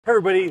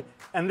everybody.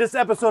 In this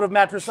episode of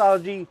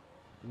Mattressology,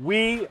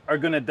 we are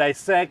going to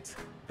dissect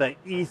the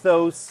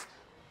Ethos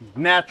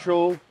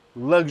Natural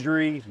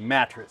Luxury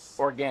Mattress.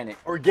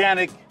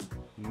 Organic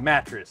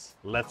mattress.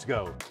 Let's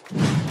go.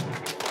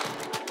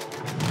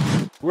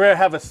 We're going to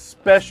have a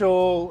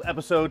special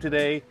episode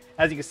today.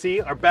 As you can see,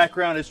 our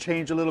background has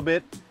changed a little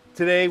bit.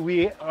 Today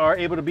we are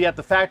able to be at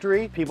the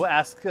factory. People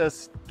ask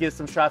us to get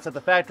some shots at the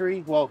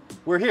factory. Well,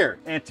 we're here.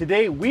 And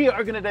today we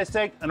are going to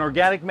dissect an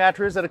organic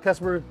mattress that a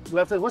customer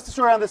left us. What's the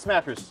story on this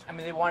mattress? I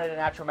mean, they wanted a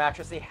natural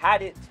mattress. They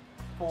had it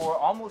for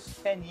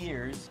almost 10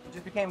 years. It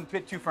just became a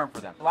bit too firm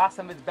for them. The last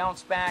time it's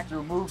bounced back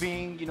through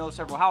moving,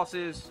 several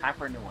houses. Time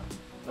for a new one.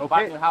 They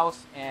bought a new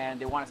house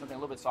and they wanted something a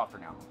little bit softer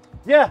now.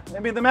 Yeah, I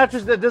mean, the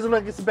mattress that doesn't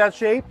look like it's in bad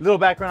shape. Little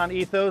background on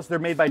Ethos. They're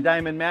made by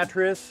Diamond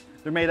Mattress.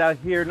 They're made out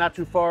here not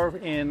too far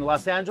in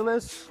Los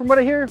Angeles. From what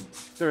I hear,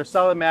 they're a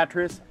solid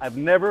mattress. I've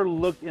never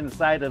looked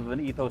inside of an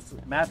Ethos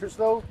mattress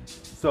though,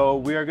 so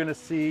we are gonna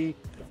see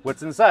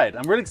what's inside.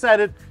 I'm really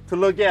excited to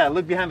look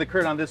behind the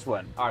curtain on this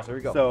one. All right, so here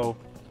we go. So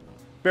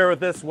bear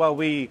with us while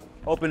we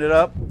open it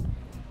up.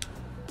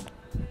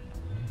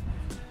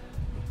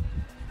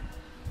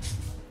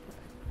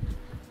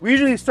 We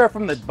usually start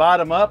from the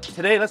bottom up.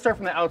 Today, let's start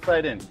from the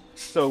outside in.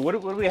 So what do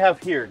we have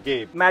here,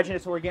 Gabe? Imagine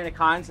it's organic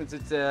cotton since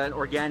it's an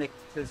organic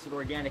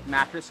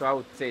mattress, so I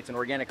would say it's an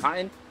organic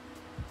cotton.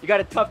 You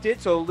got it tufted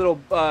it, so little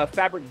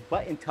fabric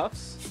button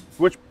tufts.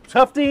 Which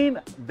tufting,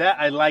 that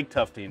I like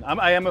tufting.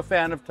 I am a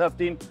fan of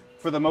tufting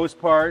for the most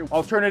part.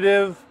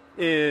 Alternative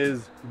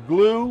is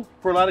glue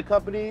for a lot of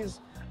companies.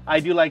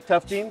 I do like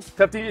tufting.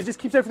 Tufting, it just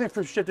keeps everything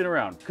from shifting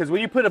around. Because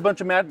when you put a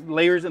bunch of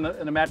layers in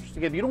a mattress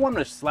together, you don't want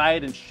them to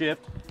slide and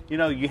shift.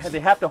 They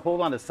have to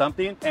hold on to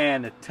something,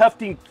 and the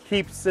tufting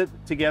keeps it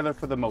together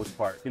for the most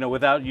part,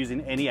 without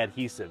using any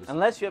adhesives.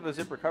 Unless you have a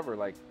zipper cover,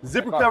 like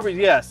zipper covers,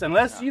 yes.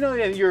 Unless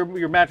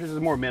your mattress is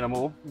more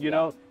minimal, you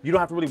don't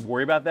have to really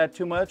worry about that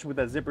too much with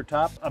that zipper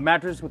top. A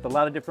mattress with a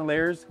lot of different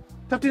layers,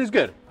 tufting is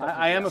good.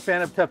 I am a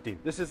fan of tufting.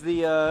 This is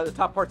the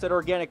top part's that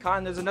organic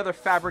cotton. There's another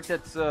fabric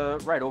that's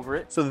right over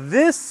it. So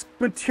this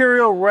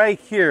material right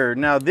here,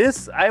 now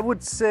this, I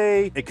would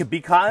say it could be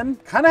cotton.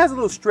 Kind of has a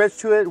little stretch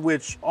to it,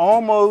 which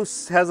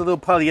almost has a little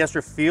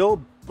polyester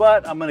feel,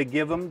 but I'm gonna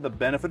give them the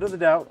benefit of the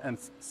doubt and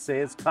say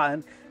it's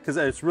cotton, because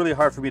it's really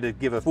hard for me to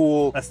give a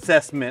full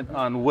assessment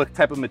on what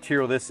type of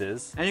material this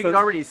is. And you can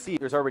already see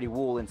there's already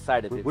wool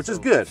inside of it. Which is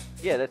good.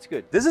 Yeah, that's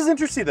good. This is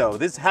interesting though.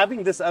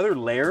 Having this other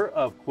layer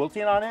of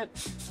quilting on it,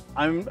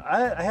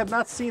 I have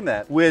not seen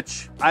that,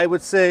 which I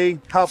would say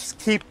helps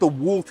keep the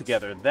wool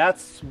together.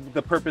 That's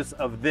the purpose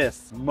of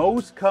this.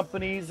 Most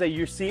companies that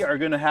you see are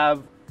gonna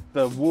have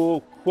the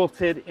wool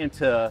quilted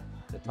into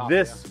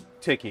this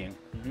ticking.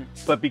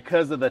 But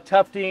because of the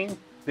tufting,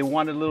 they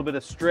wanted a little bit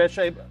of stretch,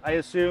 I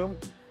assume.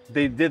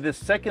 They did this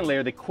second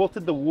layer, they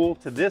quilted the wool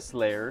to this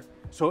layer,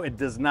 so it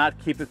does not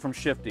keep it from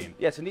shifting.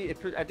 Yeah, I think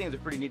it's a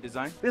pretty neat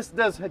design. This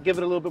does give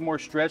it a little bit more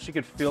stretch, you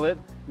can feel it.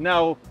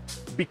 Now,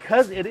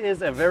 because it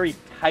is a very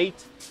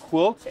tight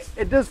quilt,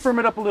 it does firm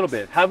it up a little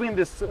bit. Having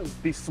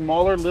these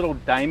smaller little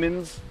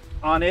diamonds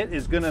on it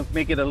is gonna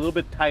make it a little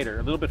bit tighter,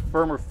 a little bit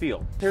firmer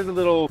feel. Here's a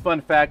little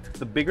fun fact: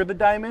 the bigger the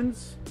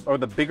diamonds, or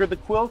the bigger the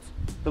quilt,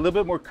 the little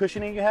bit more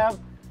cushioning you have,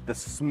 the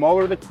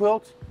smaller the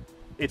quilt,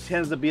 it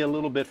tends to be a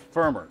little bit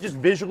firmer. Just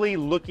visually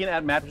looking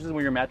at mattresses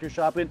when you're mattress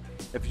shopping,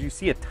 if you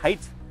see a tight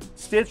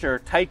stitch or a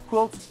tight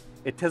quilt,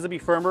 it tends to be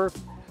firmer.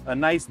 A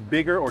nice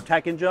bigger or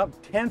tack and jump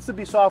tends to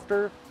be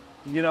softer.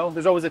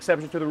 There's always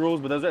exceptions to the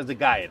rules, but those are the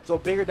guide. So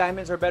bigger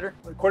diamonds are better?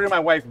 According to my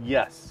wife,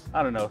 yes.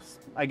 I don't know.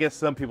 I guess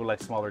some people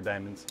like smaller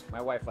diamonds.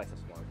 My wife likes a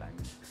smaller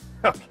diamond.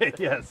 Okay,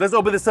 yes. Let's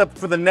open this up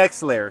for the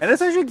next layer. And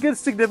it's actually a good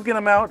significant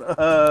amount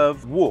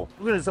of wool.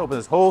 We're gonna just open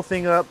this whole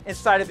thing up.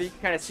 Inside of it, you can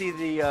kind of see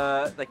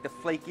the like the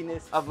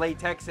flakiness of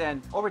latex,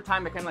 and over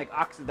time it kind of like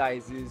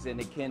oxidizes and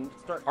it can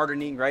start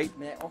hardening, right?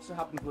 And it also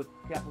happens with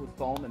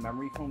foam and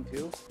memory foam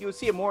too. You will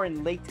see it more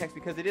in latex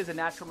because it is a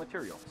natural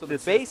material. So the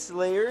base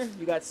layer,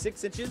 you got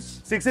 6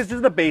 inches. 6 inches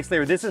of the base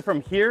layer. This is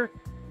from here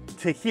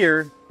to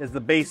here is the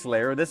base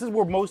layer. This is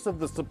where most of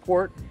the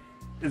support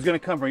is going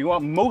to come from. You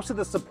want most of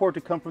the support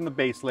to come from the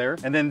base layer,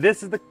 and then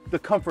this is the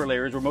comfort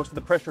layers where most of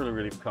the pressure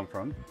relief come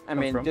from.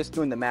 Just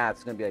doing the math,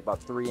 it's going to be like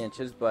about 3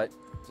 inches, but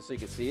just so you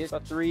can see it,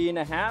 about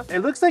 3.5. It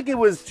looks like it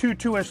was 2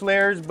 2-inch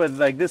layers, but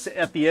like this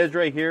at the edge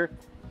right here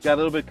got a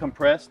little bit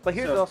compressed. But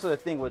here's also the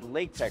thing with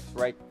latex,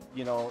 right?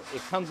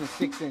 It comes in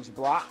 6-inch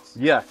blocks.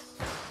 Yes.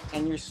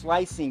 And you're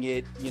slicing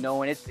it,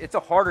 and it's a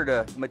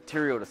harder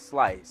material to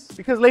slice.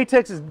 Because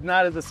latex is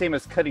not the same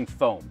as cutting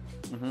foam.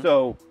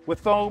 So with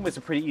foam, it's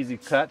a pretty easy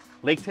cut.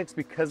 Latex,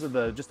 because of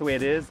just the way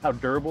it is, how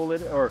durable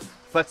it or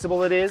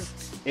flexible it is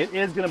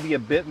going to be a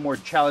bit more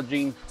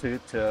challenging to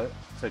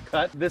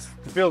cut. This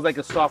feels like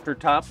a softer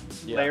top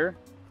layer.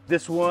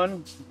 This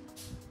one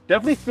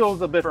definitely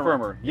feels a bit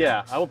firmer.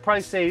 Yeah, I would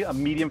probably say a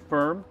medium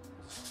firm.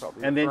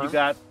 And then you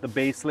got the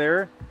base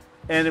layer.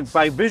 And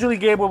by visually,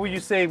 Gabe, what would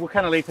you say? What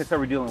kind of latex are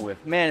we dealing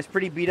with? Man, it's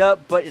pretty beat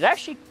up, but it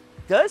actually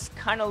does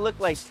kind of look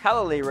like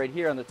Talalay right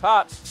here on the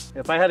top.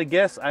 If I had to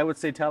guess, I would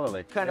say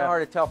Talalay. Kind of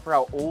hard to tell for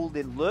how old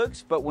it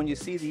looks, but when you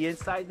see the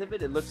insides of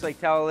it, it looks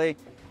like Talalay.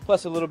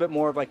 Plus a little bit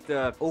more of like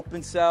the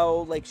open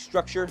cell like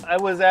structure. I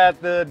was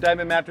at the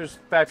Diamond Mattress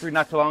Factory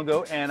not too long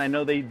ago, and I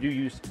know they do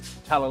use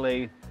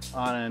Talalay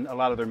on a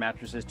lot of their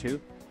mattresses too.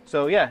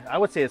 So yeah, I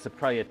would say it's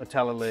probably a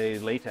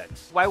Talalay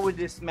latex. Why would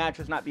this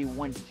mattress not be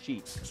one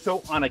sheet?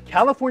 So on a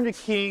California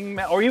king,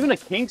 or even a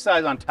king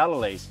size on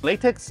Talalay,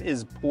 latex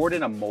is poured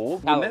in a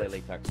mold. Talalay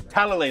latex.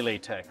 Talalay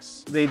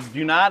latex. They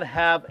do not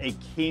have a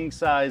king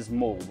size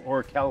mold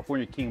or a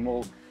California king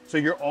mold. So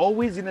you're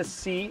always gonna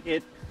see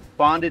it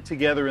bonded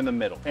together in the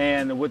middle.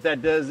 And what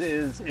that does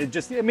is it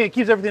just, I mean, it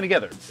keeps everything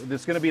together.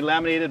 It's gonna be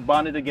laminated,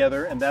 bonded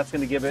together, and that's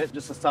gonna give it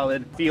just a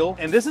solid feel.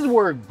 And this is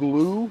where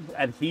glue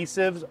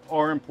adhesives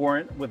are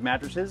important with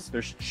mattresses.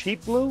 There's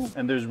cheap glue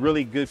and there's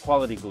really good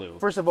quality glue.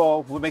 First of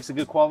all, what makes it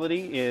good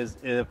quality is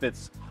if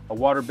it's a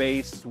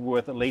water-based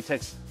with a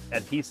latex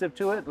adhesive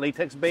to it,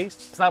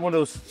 latex-based. It's not one of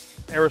those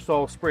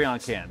aerosol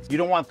spray-on cans. You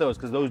don't want those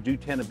because those do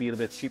tend to be a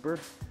little bit cheaper.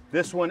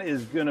 This one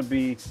is gonna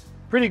be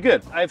pretty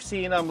good. I've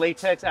seen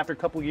latex after a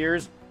couple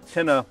years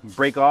tend to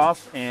break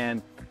off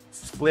and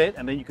split,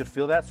 and then you could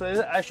feel that. So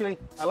actually,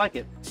 I like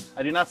it.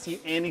 I do not see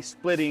any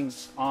splitting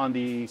on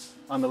the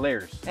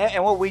layers.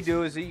 And what we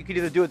do is you could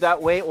either do it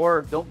that way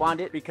or don't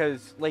bond it,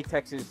 because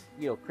latex is,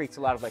 you know, creates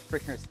a lot of like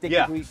friction or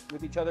sticking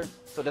with each other,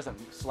 so it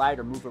doesn't slide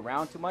or move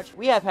around too much.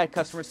 We have had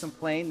customers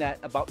complain that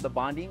about the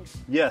bonding.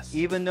 Yes.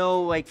 Even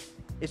though like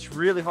it's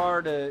really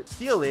hard to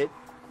feel it,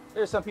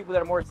 there's some people that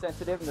are more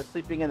sensitive and they're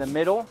sleeping in the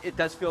middle. It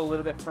does feel a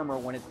little bit firmer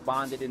when it's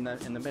bonded in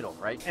the middle,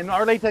 right? In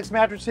our latex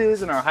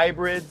mattresses and our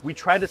hybrids, we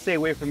try to stay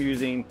away from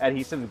using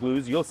adhesive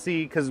glues. You'll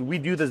see, because we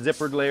do the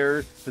zippered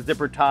layer, the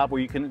zippered top, where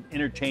you can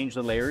interchange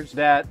the layers.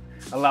 That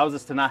allows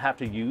us to not have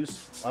to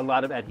use a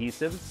lot of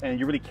adhesives, and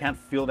you really can't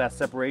feel that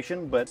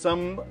separation. But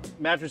some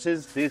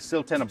mattresses, they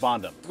still tend to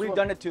bond them. We've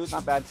done it too, it's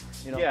not bad,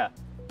 you know? Yeah.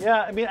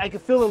 Yeah, I mean, I can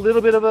feel a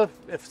little bit of a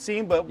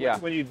seam, but yeah,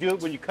 when you do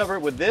it, when you cover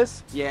it with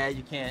this, yeah,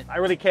 you can't. I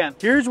really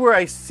can't. Here's where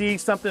I see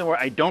something where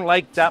I don't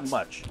like that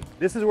much.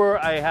 This is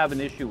where I have an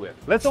issue with.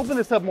 Let's open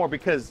this up more,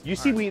 because you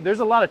see, there's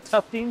a lot of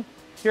tufting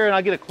here, and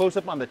I'll get a close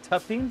up on the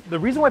tufting. The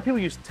reason why people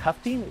use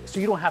tufting is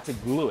so you don't have to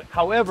glue it.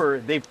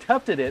 However, they've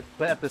tufted it,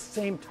 but at the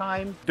same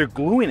time, they're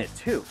gluing it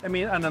too. I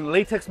mean, on a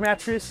latex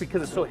mattress,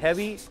 because it's so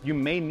heavy, you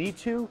may need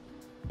to,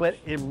 but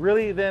it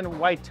really, then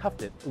why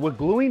tuft it? What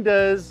gluing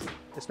does,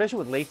 especially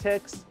with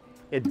latex,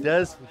 it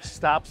does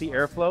stop the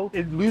airflow.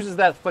 It loses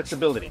that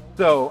flexibility.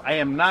 So I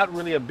am not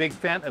really a big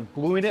fan of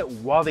gluing it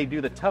while they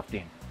do the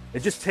tufting.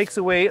 It just takes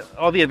away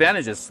all the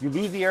advantages. You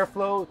lose the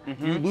airflow,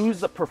 you lose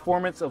the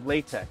performance of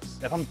latex.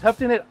 If I'm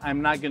tufting it,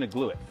 I'm not gonna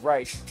glue it.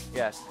 Right,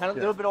 yes. Kind of a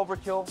little bit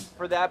overkill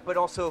for that, but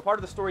also part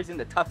of the story is in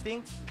the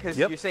tufting, because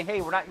you're saying,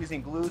 hey, we're not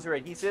using glues or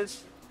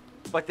adhesives,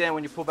 but then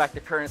when you pull back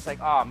the curtain, it's like,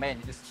 oh man,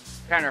 you just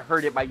kind of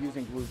hurt it by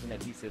using glues and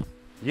adhesives.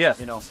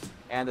 Yes. You know,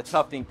 and the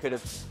tufting could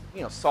have,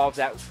 you know, solved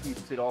that,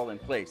 keeps it all in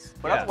place.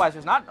 But otherwise,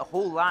 there's not a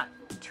whole lot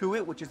to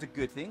it, which is a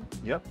good thing.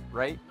 Yep.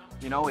 Right?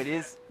 You know, it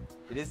is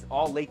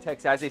all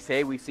latex, as they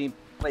say. We've seen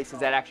places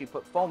that actually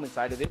put foam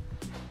inside of it.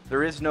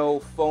 There is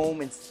no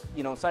foam,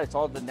 inside. It's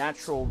all the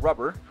natural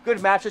rubber.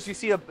 Good mattress. You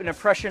see an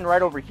impression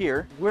right over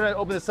here. We're gonna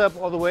open this up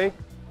all the way.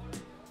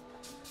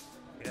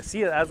 Yeah,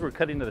 see it as we're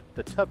cutting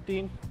the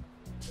tufting.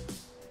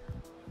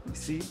 You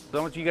see? So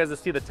I want you guys to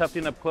see the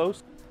tufting up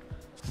close.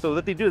 So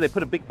what they do, they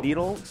put a big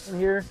needle in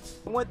here.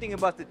 One thing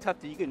about the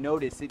tufting, you can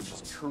notice it's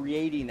just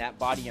creating that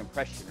body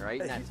impression,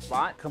 right? In that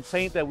spot.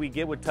 Complaint that we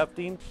get with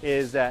tufting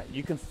is that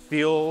you can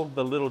feel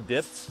the little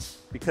dips,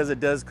 because it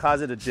does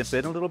cause it to dip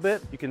in a little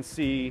bit. You can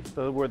see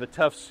where the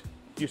tufts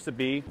used to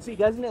be. See,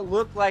 doesn't it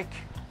look like,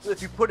 if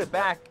you put it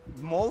back,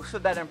 most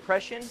of that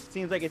impression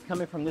seems like it's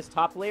coming from this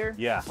top layer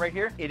right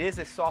here. It is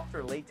a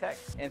softer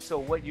latex, and so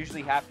what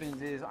usually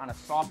happens is on a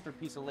softer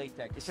piece of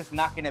latex, it's just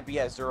not going to be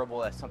as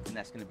durable as something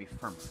that's going to be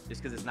firmer,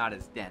 just because it's not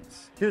as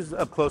dense. Here's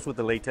up close with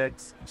the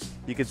latex.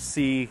 You can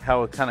see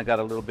how it kind of got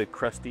a little bit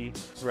crusty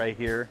right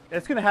here.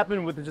 It's going to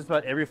happen with just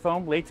about every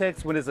foam.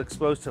 Latex, when it's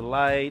exposed to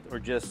light or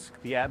just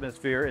the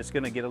atmosphere, it's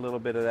going to get a little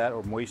bit of that,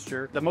 or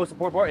moisture. The most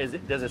important part is,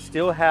 does it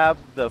still have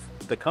the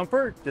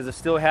comfort? Does it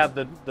still have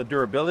the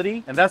durability?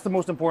 And that's the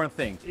most important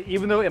thing.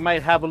 Even though it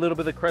might have a little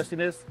bit of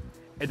crustiness,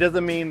 it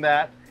doesn't mean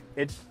that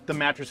the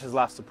mattress has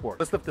lost support.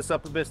 Let's lift this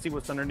up a bit, see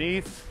what's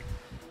underneath.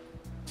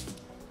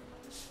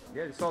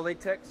 Yeah, it's all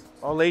latex.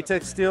 All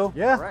latex still.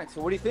 Yeah. All right,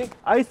 so what do you think?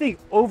 I think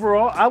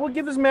overall, I would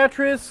give this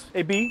mattress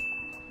a B,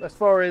 as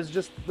far as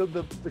just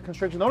the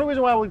construction. The only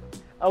reason why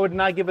I would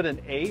not give it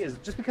an A is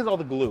just because of all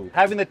the glue.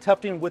 Having the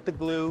tufting with the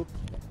glue,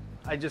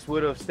 I just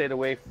would have stayed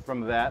away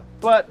from that.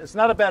 But it's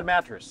not a bad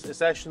mattress.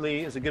 It's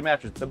a good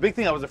mattress. The big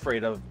thing I was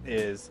afraid of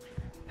is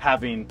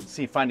finding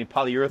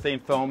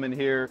polyurethane foam in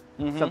here.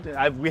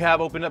 We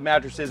have opened up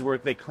mattresses where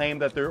they claim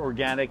that they're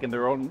organic and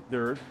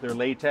they're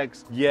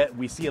latex, yet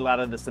we see a lot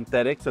of the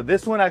synthetic. So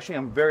this one, actually,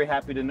 I'm very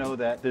happy to know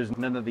that there's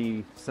none of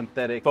the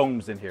synthetic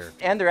foams in here.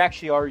 And they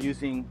actually are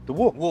using the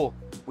wool.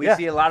 We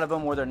see a lot of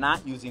them where they're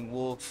not using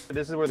wool.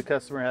 This is where the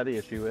customer had the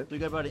issue with. So you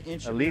got about an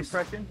inch At of least.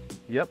 compression.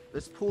 Yep.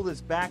 Let's pull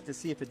this back to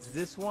see if it's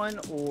this one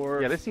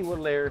or Yeah, let's see what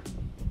layer.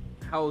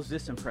 how's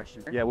this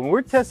impression. Yeah, when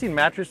we're testing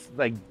mattress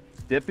like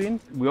dipping,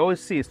 we always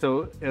see,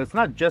 so it's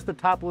not just the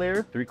top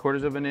layer,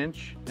 3/4 of an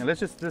inch. And let's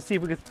see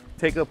if we can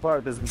take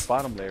apart this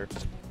bottom layer.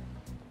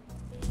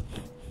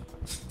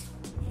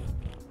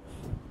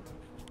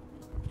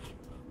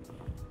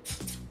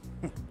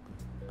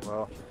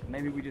 Well,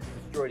 maybe we just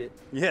destroyed it.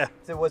 yeah.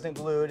 If it wasn't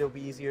glued, it'll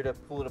be easier to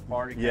pull it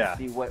apart and Yeah.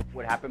 see what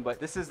happened. But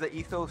this is the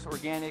Ethos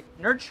Organic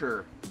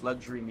Nurture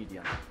Luxury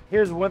Medium.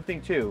 Here's one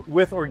thing too.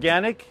 With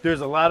organic,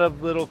 there's a lot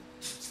of little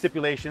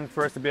stipulations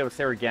for us to be able to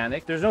say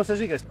organic. There's no such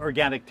thing as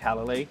organic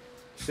tallow.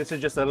 This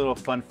is just a little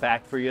fun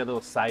fact for you, a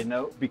little side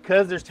note.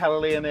 Because there's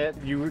tallow in it,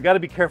 you got to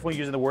be careful when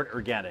using the word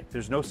organic.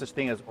 There's no such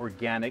thing as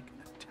organic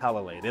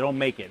tallow. They don't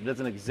make it. It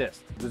doesn't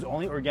exist. There's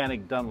only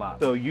organic Dunlop.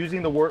 So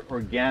using the word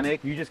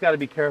organic, you just got to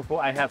be careful.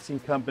 I have seen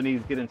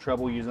companies get in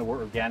trouble using the word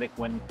organic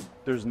when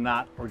there's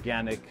not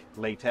organic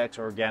latex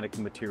or organic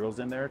materials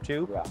in there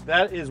too. Yeah.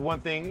 That is one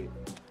thing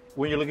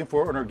when you're looking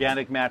for an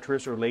organic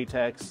mattress or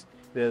latex.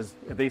 If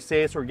they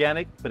say it's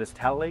organic, but it's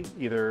tallow,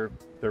 either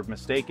they're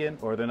mistaken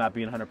or they're not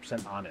being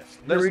 100% honest.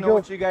 Let us know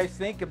what you guys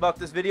think about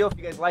this video. If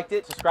you guys liked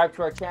it, subscribe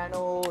to our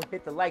channel,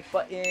 hit the like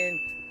button,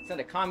 send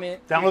a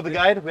comment. Download the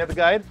guide. We have the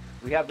guide.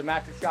 We have the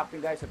mattress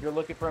shopping guide. So if you're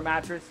looking for a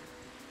mattress,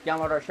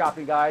 download our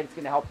shopping guide. It's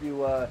going to help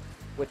you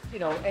with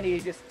any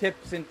just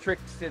tips and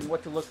tricks and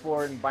what to look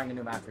for in buying a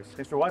new mattress.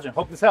 Thanks for watching.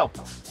 Hope this helped.